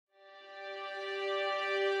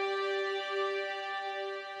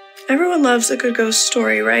Everyone loves a good ghost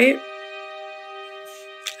story, right?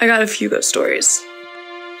 I got a few ghost stories.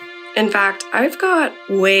 In fact, I've got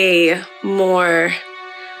way more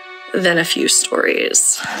than a few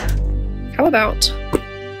stories. How about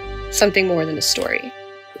something more than a story?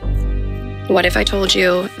 What if I told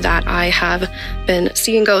you that I have been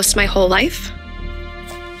seeing ghosts my whole life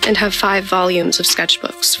and have 5 volumes of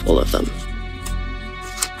sketchbooks full of them?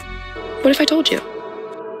 What if I told you?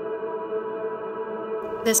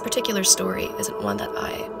 This particular story isn't one that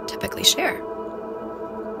I typically share.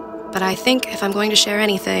 But I think if I'm going to share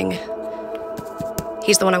anything,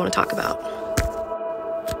 he's the one I want to talk about.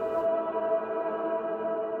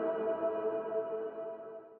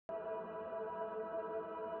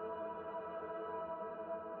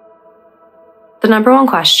 The number one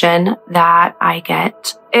question that I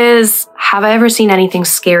get is, have I ever seen anything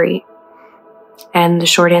scary? And the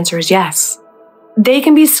short answer is yes. They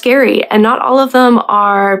can be scary, and not all of them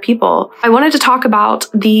are people. I wanted to talk about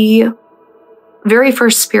the very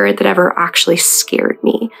first spirit that ever actually scared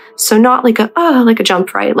me. So not like a jump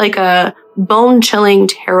fright, like a bone-chilling,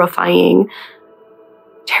 terrifying,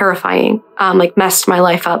 like messed my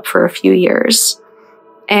life up for a few years.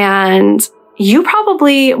 And you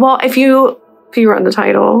probably, well, if you read the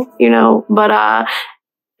title, you know, but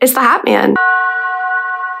it's the Hat Man.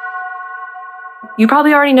 You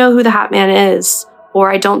probably already know who the Hat Man is,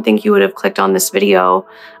 or I don't think you would have clicked on this video.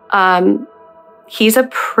 He's a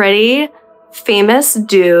pretty famous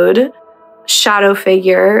dude, shadow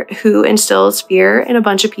figure who instills fear in a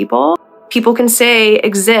bunch of people. People can say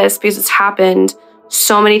exists because it's happened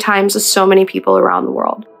so many times with so many people around the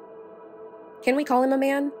world. Can we call him a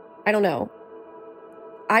man? I don't know.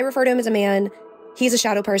 I refer to him as a man. He's a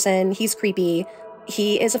shadow person. He's creepy.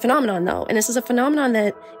 He is a phenomenon, though, and this is a phenomenon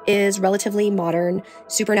that is relatively modern,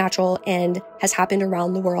 supernatural, and has happened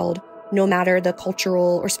around the world, no matter the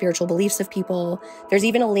cultural or spiritual beliefs of people. There's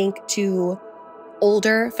even a link to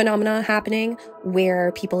older phenomena happening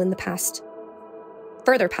where people in the past,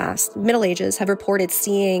 further past, Middle Ages, have reported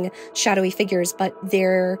seeing shadowy figures, but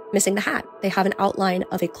they're missing the hat. They have an outline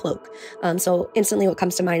of a cloak. So instantly what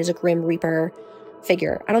comes to mind is a Grim Reaper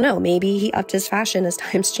figure. I don't know, maybe he upped his fashion as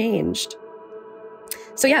times changed.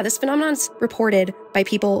 So yeah, this phenomenon's reported by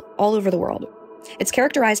people all over the world. It's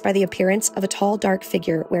characterized by the appearance of a tall, dark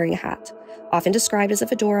figure wearing a hat, often described as a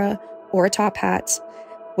fedora or a top hat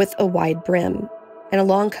with a wide brim and a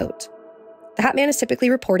long coat. The Hat Man is typically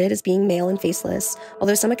reported as being male and faceless,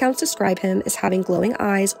 although some accounts describe him as having glowing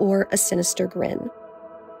eyes or a sinister grin.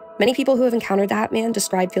 Many people who have encountered the Hat Man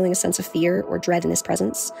describe feeling a sense of fear or dread in his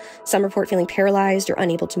presence. Some report feeling paralyzed or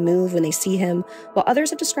unable to move when they see him, while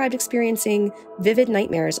others have described experiencing vivid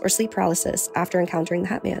nightmares or sleep paralysis after encountering the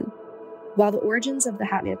Hat Man. While the origins of the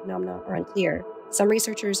Hat Man phenomena are unclear, some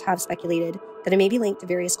researchers have speculated that it may be linked to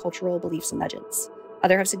various cultural beliefs and legends.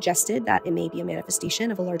 Others have suggested that it may be a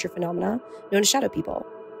manifestation of a larger phenomena known as shadow people.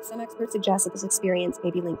 Some experts suggest that this experience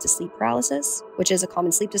may be linked to sleep paralysis, which is a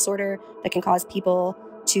common sleep disorder that can cause people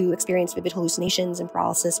to experience vivid hallucinations and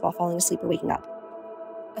paralysis while falling asleep or waking up.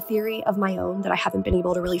 A theory of my own that I haven't been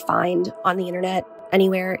able to really find on the internet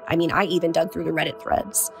anywhere, I mean, I even dug through the Reddit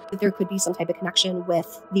threads, that there could be some type of connection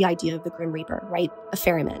with the idea of the Grim Reaper, right? A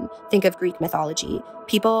ferryman. Think of Greek mythology.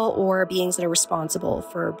 People or beings that are responsible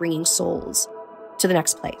for bringing souls to the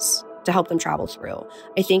next place to help them travel through.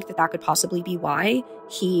 I think that could possibly be why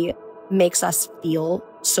he makes us feel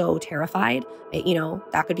so terrified. You know,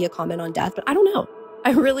 that could be a comment on death, but I don't know.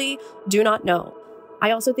 I really do not know. I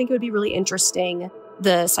also think it would be really interesting,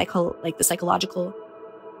 the psychological.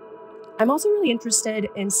 I'm also really interested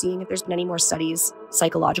in seeing if there's been any more studies,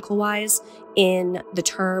 psychological-wise, in the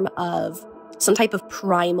term of some type of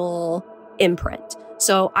primal imprint.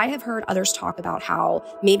 So I have heard others talk about how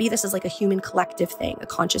maybe this is like a human collective thing, a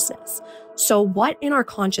consciousness. So what in our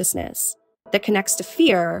consciousness that connects to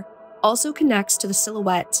fear also connects to the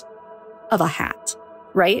silhouette of a hat,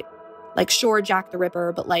 right? Like, sure, Jack the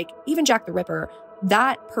Ripper, but like even Jack the Ripper,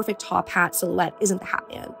 that perfect top hat silhouette isn't the Hat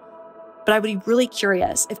Man. But I would be really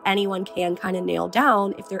curious if anyone can kind of nail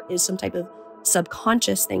down if there is some type of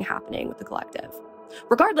subconscious thing happening with the collective.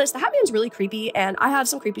 Regardless, the Hat Man's really creepy, and I have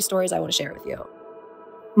some creepy stories I want to share with you.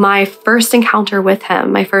 My first encounter with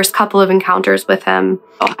him, my first couple of encounters with him,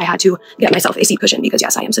 I had to get myself a seat cushion because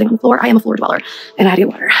yes, I am sitting on the floor. I am a floor dweller, and I had to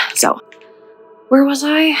get water. So where was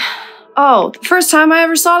I? Oh, the first time I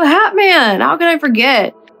ever saw the Hat Man. How can I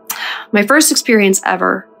forget? My first experience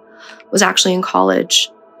ever was actually in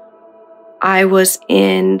college. I was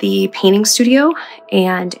in the painting studio,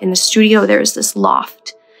 and in the studio, there's this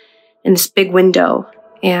loft and this big window.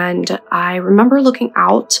 And I remember looking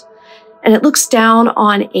out, and it looks down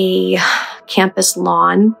on a campus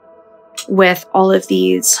lawn. with all of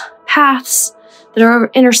these paths that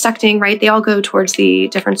are intersecting, right? They all go towards the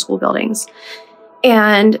different school buildings.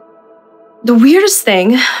 And the weirdest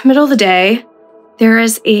thing, middle of the day, there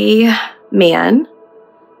is a man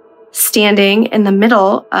standing in the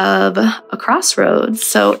middle of a crossroads.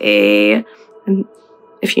 So if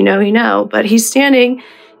you know, you know, but he's standing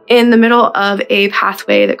in the middle of a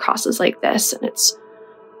pathway that crosses like this, and it's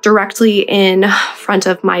directly in front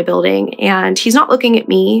of my building, and he's not looking at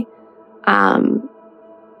me.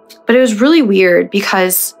 But it was really weird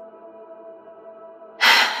because,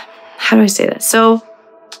 how do I say this? So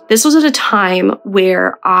this was at a time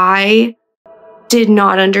where I did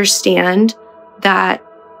not understand that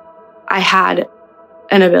I had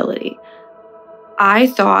an ability. I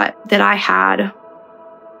thought that I had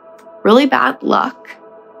really bad luck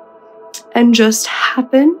and just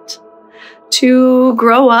happened to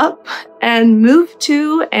grow up and move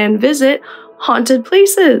to and visit haunted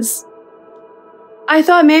places. I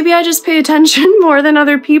thought maybe I just pay attention more than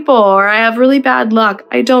other people, or I have really bad luck.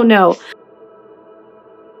 I don't know.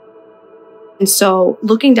 And so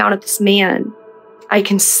looking down at this man, I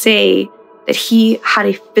can say that he had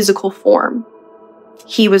a physical form.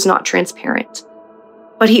 He was not transparent,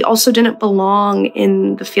 but he also didn't belong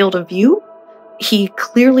in the field of view. He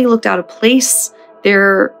clearly looked out of place. He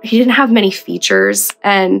didn't have many features.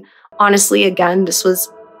 And honestly, again, this was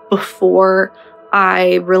before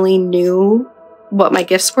I really knew what my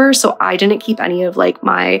gifts were. So I didn't keep any of like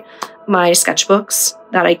my sketchbooks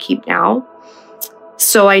that I keep now.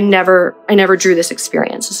 So I never drew this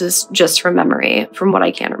experience. This is just from memory, from what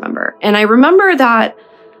I can remember. And I remember that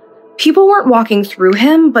people weren't walking through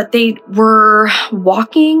him, but they were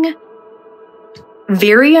walking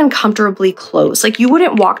very uncomfortably close. Like you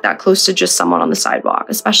wouldn't walk that close to just someone on the sidewalk,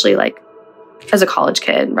 especially like as a college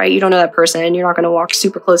kid, right? You don't know that person. You're not going to walk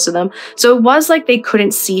super close to them. So it was like they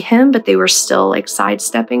couldn't see him, but they were still like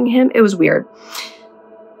sidestepping him. It was weird.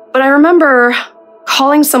 But I remember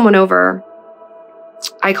calling someone over.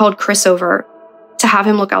 I called Chris over to have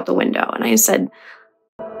him look out the window. And I said,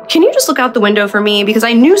 can you just look out the window for me? Because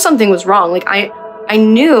I knew something was wrong. Like I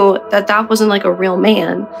knew that that wasn't like a real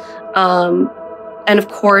man. And of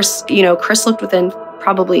course, you know, Chris looked within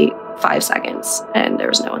probably 5 seconds and there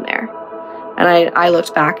was no one there. And I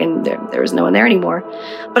looked back and there was no one there anymore.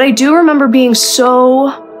 But I do remember being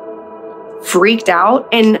so freaked out.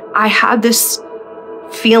 And I had this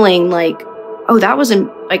feeling like, oh, that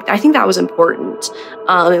wasn't like, I think that was important.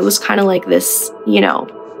 It was kind of like this, you know,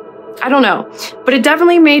 I don't know. But it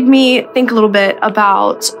definitely made me think a little bit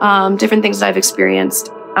about different things that I've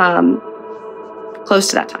experienced close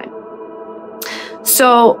to that time.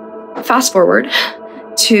 So fast forward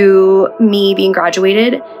to me being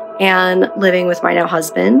graduated and living with my now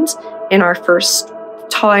husband in our first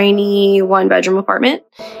tiny 1-bedroom apartment.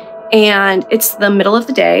 And it's the middle of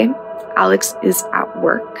the day. Alex is at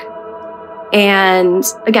work. And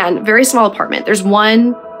again, very small apartment. There's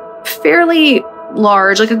one fairly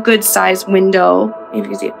large, like a good size window, maybe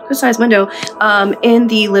you can see a good size window in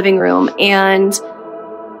the living room. And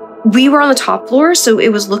we were on the top floor, so it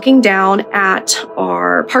was looking down at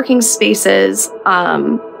our parking spaces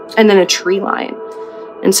and then a tree line.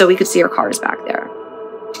 And so we could see our cars back there.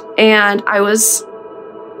 And I was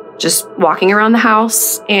just walking around the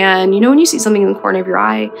house, and you know when you see something in the corner of your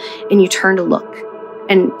eye and you turn to look,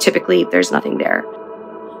 and typically there's nothing there.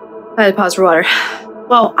 I had to pause for water.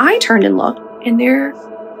 Well, I turned and looked, and there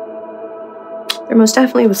most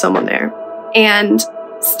definitely was someone there. And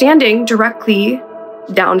standing directly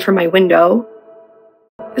down from my window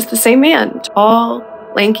is the same man. Tall,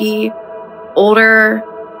 lanky, older,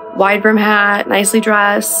 wide brim hat, nicely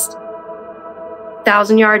dressed,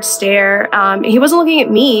 1,000-yard stare. He wasn't looking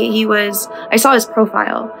at me. I saw his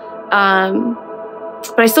profile.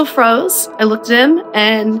 But I still froze. I looked at him,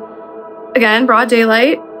 and again, broad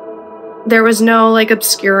daylight. There was no like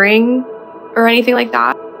obscuring or anything like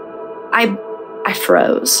that. I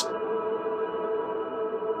froze.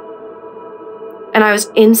 And I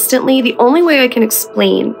was instantly, the only way I can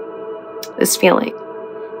explain this feeling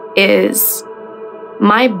is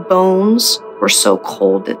my bones were so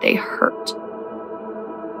cold that they hurt.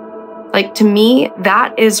 Like to me,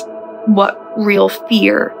 that is what real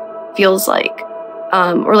fear feels like.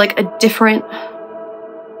 Or like a different,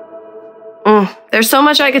 there's so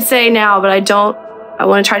much I could say now, but I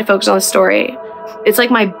want to try to focus on the story. It's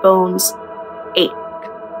like my bones ache.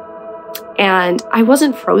 And I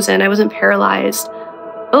wasn't frozen, I wasn't paralyzed.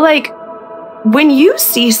 But like, when you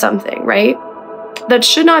see something, right, that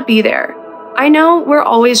should not be there, I know we're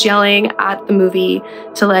always yelling at the movie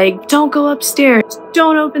to like, don't go upstairs,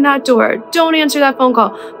 don't open that door, don't answer that phone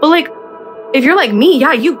call. But like, If you're like me,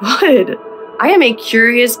 yeah, you would. I am a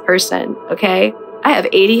curious person, okay? I have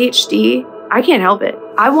ADHD. I can't help it.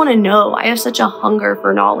 I want to know. I have such a hunger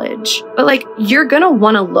for knowledge. But like, you're going to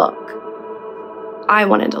want to look. I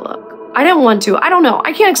wanted to look. I didn't want to. I don't know.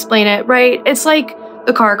 I can't explain it, right? It's like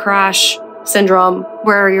the car crash syndrome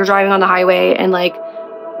where you're driving on the highway and like,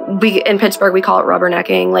 in Pittsburgh, we call it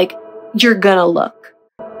rubbernecking. Like, you're going to look.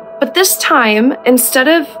 But this time, instead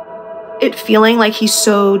of it feeling like he's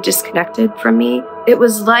so disconnected from me, it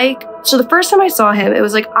was like, so the first time I saw him, it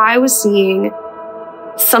was like I was seeing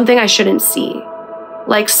something I shouldn't see,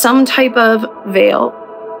 like some type of veil.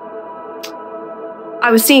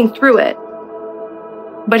 I was seeing through it,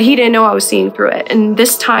 but he didn't know I was seeing through it. And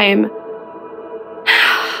this time,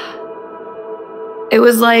 it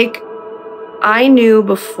was like I knew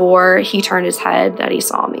before he turned his head that he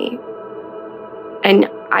saw me. And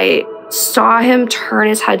I saw him turn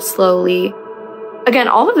his head slowly. Again,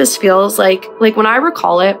 all of this feels like when I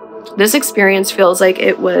recall it, this experience feels like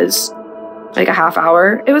it was like a half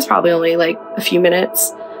hour. It was probably only like a few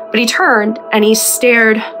minutes. But he turned and he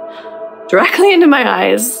stared directly into my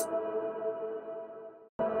eyes.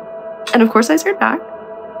 And of course I stared back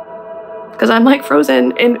because I'm like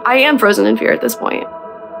frozen, and I am frozen in fear at this point.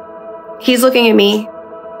 He's looking at me.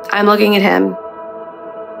 I'm looking at him.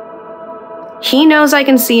 He knows I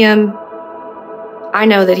can see him. I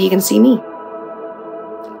know that he can see me.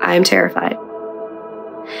 I am terrified.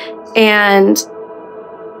 And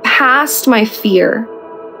past my fear,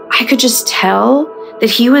 I could just tell that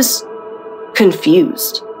he was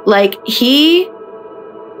confused. Like, he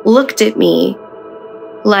looked at me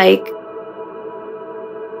like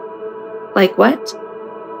what?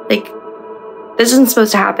 Like, this isn't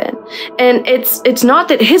supposed to happen. And it's not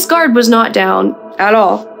that his guard was not down at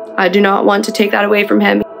all. I do not want to take that away from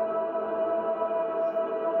him.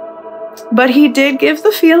 But he did give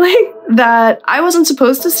the feeling that I wasn't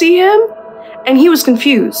supposed to see him, and he was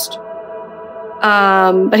confused.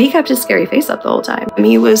 But he kept his scary face up the whole time.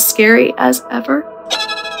 He was scary as ever.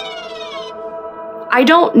 I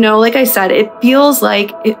don't know, like I said, it feels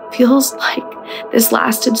like this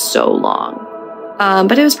lasted so long.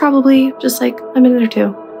 But it was probably just like a minute or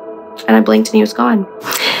two. And I blinked and he was gone.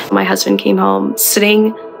 My husband came home,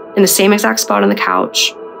 sitting in the same exact spot on the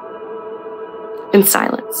couch, in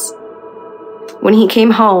silence. When he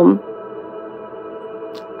came home,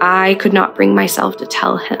 I could not bring myself to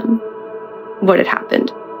tell him what had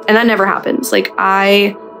happened. And that never happens. Like,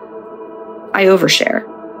 I overshare.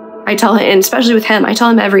 I tell him, and especially with him, I tell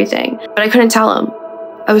him everything, but I couldn't tell him.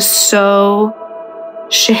 I was so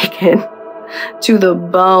shaken to the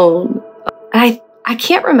bone. And I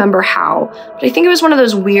can't remember how, but I think it was one of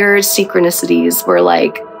those weird synchronicities where,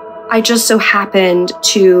 like, I just so happened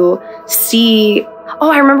to see, oh,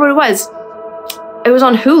 I remember what it was. It was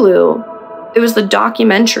on Hulu. It was the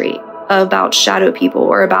documentary about shadow people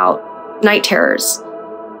or about night terrors.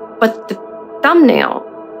 But the thumbnail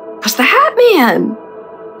was the Hat Man.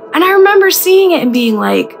 And I remember seeing it and being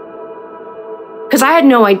like, because I had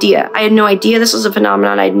no idea. I had no idea this was a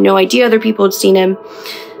phenomenon. I had no idea other people had seen him.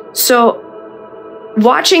 So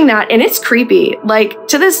watching that, and it's creepy. Like,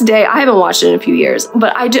 to this day, I haven't watched it in a few years,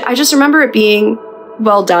 but I just remember it being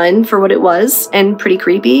well done for what it was and pretty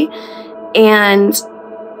creepy. And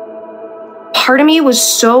part of me was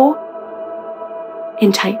so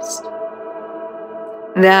enticed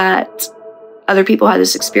that other people had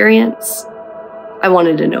this experience. I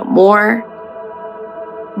wanted to know more.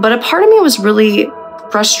 But a part of me was really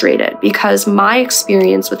frustrated because my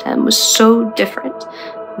experience with him was so different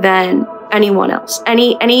than anyone else,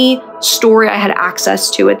 any story I had access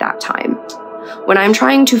to at that time. When I'm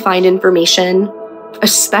trying to find information,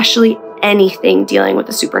 especially anything dealing with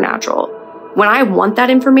the supernatural, when I want that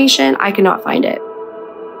information, I cannot find it.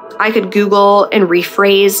 I could Google and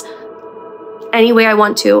rephrase any way I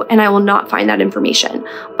want to, and I will not find that information.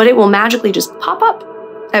 But it will magically just pop up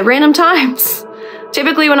at random times,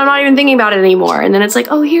 typically when I'm not even thinking about it anymore. And then it's like,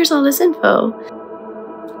 oh, here's all this info.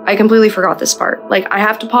 I completely forgot this part. Like, I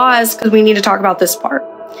have to pause because we need to talk about this part.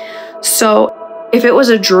 So if it was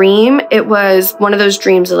a dream, it was one of those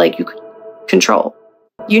dreams that, like, you could control.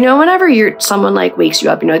 You know, whenever someone like wakes you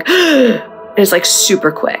up and you're like, and it's like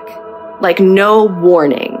super quick, like no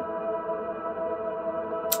warning.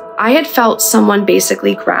 I had felt someone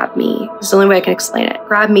basically grab me. It's the only way I can explain it.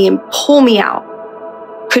 Grab me and pull me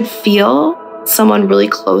out. Could feel someone really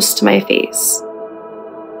close to my face.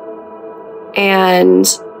 And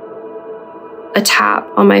a tap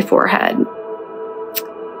on my forehead.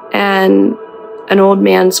 And an old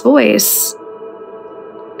man's voice.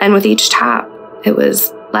 And with each tap, it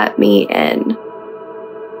was, let me in.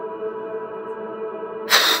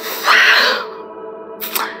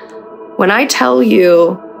 When I tell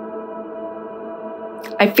you,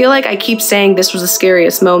 I feel like I keep saying this was the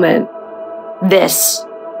scariest moment. This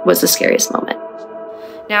was the scariest moment.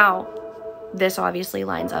 Now, this obviously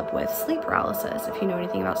lines up with sleep paralysis, if you know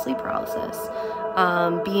anything about sleep paralysis.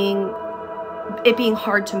 Being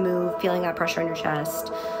hard to move, feeling that pressure on your chest.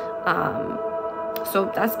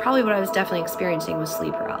 So that's probably what I was definitely experiencing with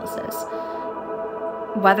sleep paralysis.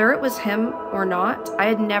 Whether it was him or not, I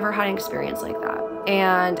had never had an experience like that.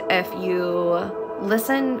 And if you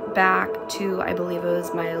listen back to, I believe it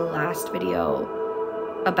was my last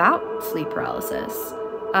video about sleep paralysis,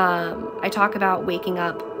 I talk about waking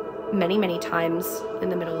up many times in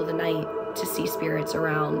the middle of the night to see spirits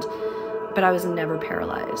around, but I was never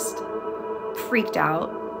paralyzed. Freaked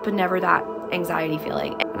out, but never that anxiety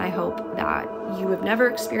feeling. And I hope that you have never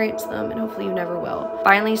experienced them, and hopefully you never will.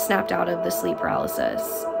 Finally snapped out of the sleep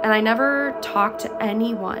paralysis, and I never talked to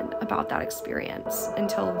anyone about that experience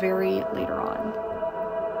until very later on.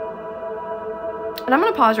 And I'm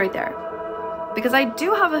gonna pause right there because I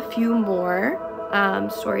do have a few more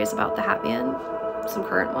stories about the Hat Man, some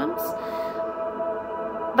current ones.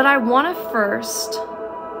 But I want to first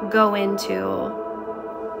go into,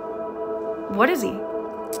 what is he?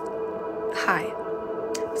 Hi.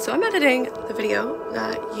 So I'm editing the video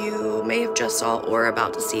that you may have just saw or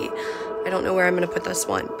about to see. I don't know where I'm going to put this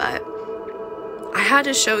one, but I had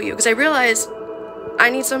to show you because I realized I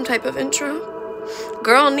need some type of intro.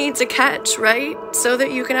 Girl needs a catch, right? So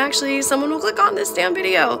that you can actually, someone will click on this damn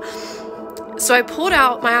video. So I pulled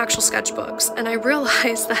out my actual sketchbooks and I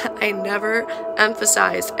realized that I never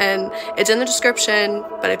emphasized, and it's in the description,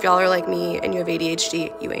 but if y'all are like me and you have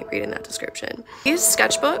ADHD, you ain't reading that description. These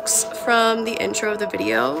sketchbooks from the intro of the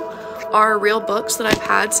video are real books that I've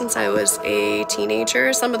had since I was a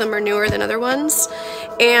teenager. Some of them are newer than other ones.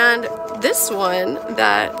 And this one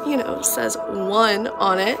that, you know, says 1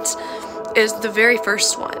 on it is the very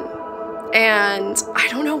first one. And I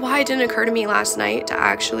don't know why it didn't occur to me last night to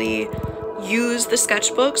actually use the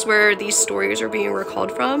sketchbooks where these stories are being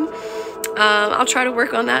recalled from. I'll try to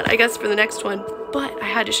work on that, I guess, for the next one, but I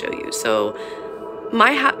had to show you. So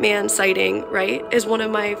my Hat Man sighting, right, is one of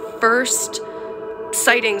my first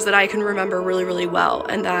sightings that I can remember really well,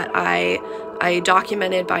 and that I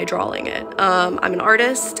documented by drawing it. I'm an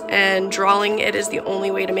artist, and drawing it is the only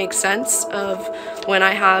way to make sense of when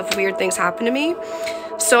I have weird things happen to me.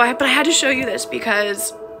 So but I had to show you this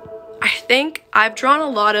because I think I've drawn a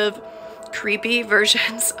lot of creepy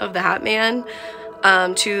versions of the Hat Man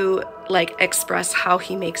to like express how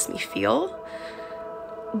he makes me feel.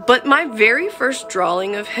 But my very first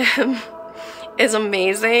drawing of him is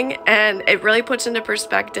amazing, and it really puts into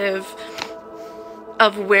perspective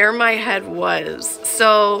of where my head was.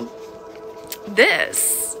 So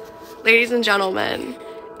this, ladies and gentlemen,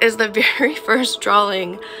 is the very first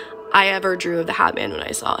drawing I ever drew of the Hat Man when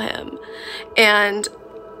I saw him. And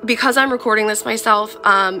because I'm recording this myself,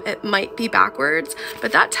 it might be backwards,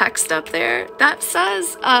 but that text up there, that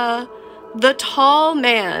says, the tall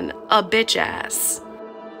man, a bitch ass.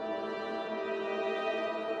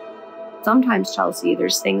 Sometimes, Chelsea,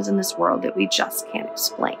 there's things in this world that we just can't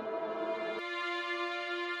explain.